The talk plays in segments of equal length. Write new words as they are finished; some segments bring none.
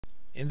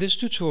In this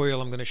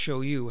tutorial, I'm going to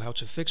show you how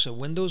to fix a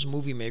Windows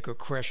Movie Maker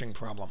crashing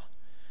problem.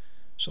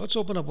 So let's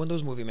open up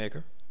Windows Movie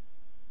Maker.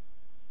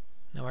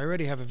 Now I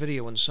already have a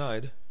video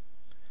inside.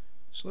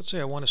 So let's say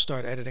I want to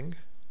start editing.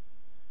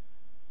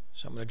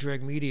 So I'm going to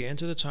drag media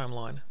into the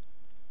timeline.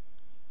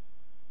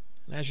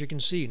 And as you can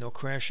see, no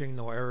crashing,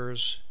 no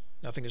errors,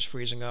 nothing is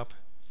freezing up.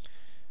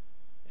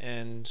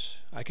 And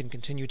I can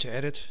continue to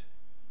edit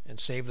and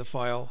save the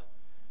file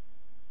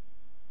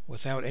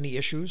without any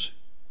issues,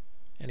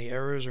 any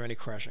errors, or any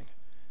crashing.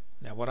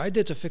 Now what I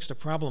did to fix the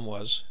problem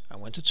was I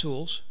went to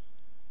Tools,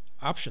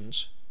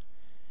 Options,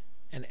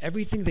 and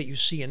everything that you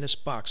see in this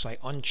box I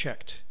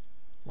unchecked.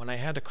 When I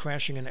had the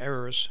crashing and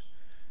errors,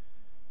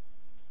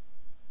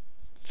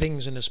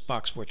 things in this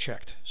box were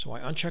checked. So I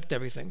unchecked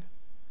everything.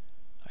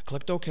 I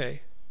clicked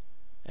OK,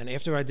 and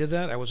after I did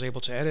that I was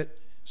able to edit,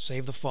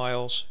 save the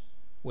files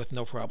with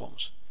no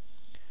problems.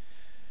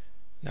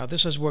 Now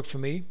this has worked for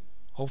me.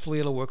 Hopefully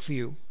it'll work for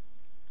you.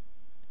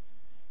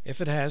 If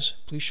it has,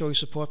 please show your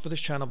support for this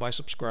channel by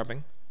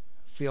subscribing.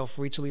 Feel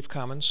free to leave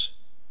comments.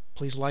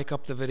 Please like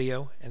up the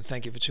video, and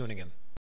thank you for tuning in.